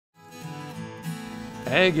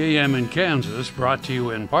AGam in Kansas, brought to you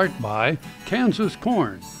in part by Kansas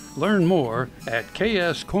Corn. Learn more at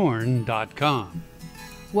kscorn.com.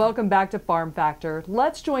 Welcome back to Farm Factor.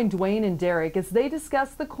 Let's join Duane and Derrick as they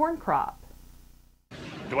discuss the corn crop.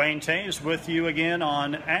 Duane Toews with you again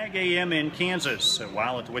on AGam in Kansas.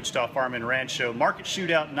 While at the Wichita Farm and Ranch Show, Market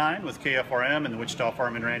Shootout 9 with KFRM and the Wichita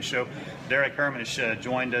Farm and Ranch Show, Derrick Hermesch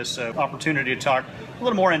joined us. Opportunity to talk a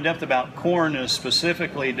little more in depth about corn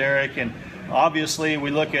specifically, Derrick. And obviously,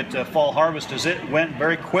 we look at fall harvest as it went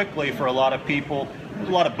very quickly for a lot of people. There's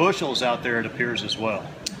a lot of bushels out there, it appears, as well.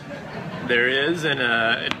 There is, and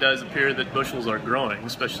it does appear that bushels are growing,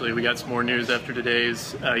 especially we got some more news after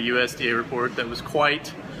today's USDA report that was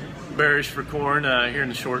quite bearish for corn here in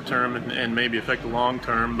the short term and maybe affect the long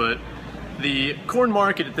term. But the corn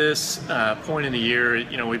market at this point in the year,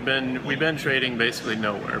 you know, we've been trading basically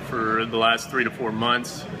nowhere for the last 3 to 4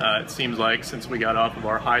 months. It seems like since we got off of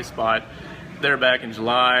our high spot there back in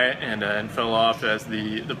July and fell off as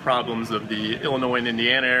the problems of the Illinois and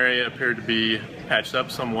Indiana area appeared to be patched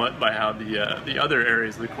up somewhat by how the other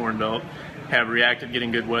areas of the Corn Belt have reacted,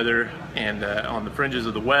 getting good weather and on the fringes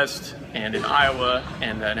of the West and in Iowa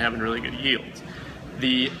and having really good yields.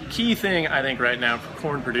 The key thing I think right now for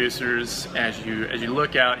corn producers, as you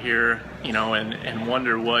look out here, you know, and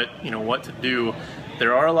wonder what to do,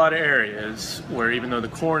 there are a lot of areas where even though the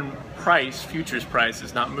corn price, futures price,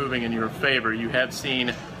 is not moving in your favor, you have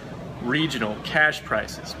seen regional cash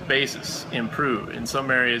prices, basis, improve in some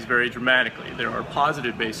areas very dramatically. There are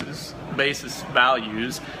positive basis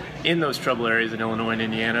values in those trouble areas in Illinois and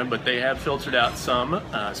Indiana, but they have filtered out some,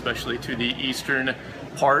 especially to the eastern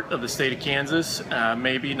part of the state of Kansas.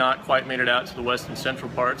 Maybe not quite made it out to the west and central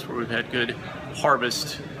parts where we've had good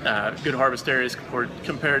harvest areas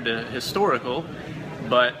compared to historical.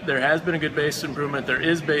 But there has been a good basis improvement. There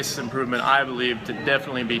is basis improvement, I believe, to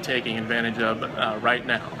definitely be taking advantage of right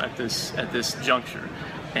now at this juncture,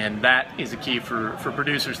 and that is a key for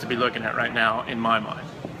producers to be looking at right now, in my mind.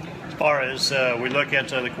 As far as we look at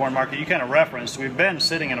the corn market, you kind of referenced, we've been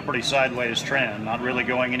sitting in a pretty sideways trend, not really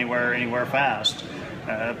going anywhere fast.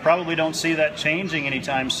 Probably don't see that changing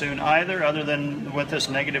anytime soon either, other than with this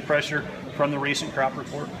negative pressure from the recent crop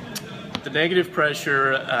report. The negative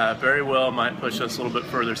pressure very well might push us a little bit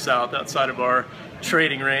further south outside of our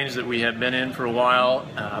trading range that we have been in for a while.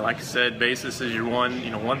 Like I said, basis is your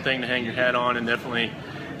one thing to hang your hat on, and definitely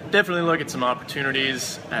look at some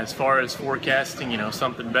opportunities as far as forecasting,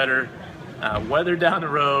 something better. Weather down the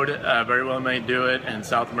road very well may do it, and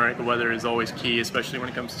South America weather is always key, especially when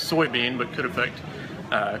it comes to soybean, but could affect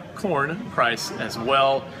corn price as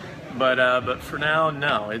well. But for now,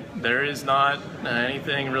 no. There is not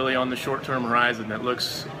anything really on the short-term horizon that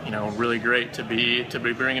looks, really great to be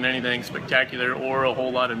bringing anything spectacular or a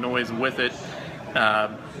whole lot of noise with it.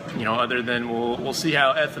 Other than we'll see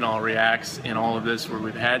how ethanol reacts in all of this, where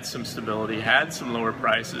we've had some stability, had some lower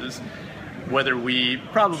prices. Whether we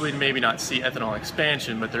probably maybe not see ethanol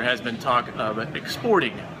expansion, but there has been talk of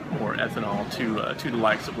exporting more ethanol to the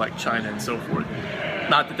likes of like China and so forth.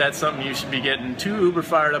 Not that that's something you should be getting too uber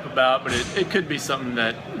fired up about, but it could be something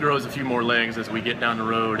that grows a few more legs as we get down the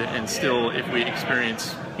road, and still if we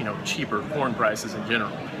experience cheaper corn prices in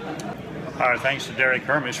general. All right, thanks to Derrick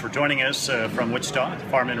Hermesch for joining us from Wichita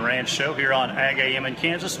Farm and Ranch Show here on AGam in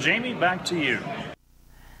Kansas. Jamie, back to you.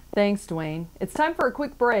 Thanks, Duane. It's time for a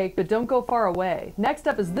quick break, but don't go far away. Next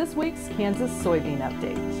up is this week's Kansas Soybean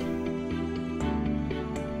Update.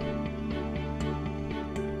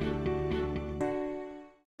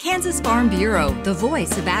 Kansas Farm Bureau, the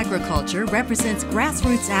voice of agriculture, represents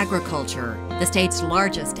grassroots agriculture. The state's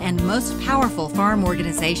largest and most powerful farm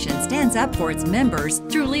organization stands up for its members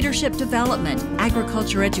through leadership development,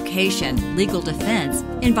 agriculture education, legal defense,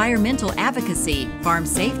 environmental advocacy, farm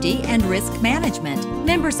safety, and risk management.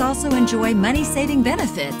 Members also enjoy money-saving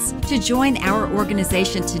benefits. To join our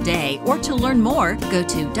organization today or to learn more, go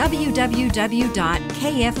to www.kfb.org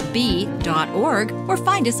or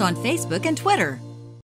find us on Facebook and Twitter.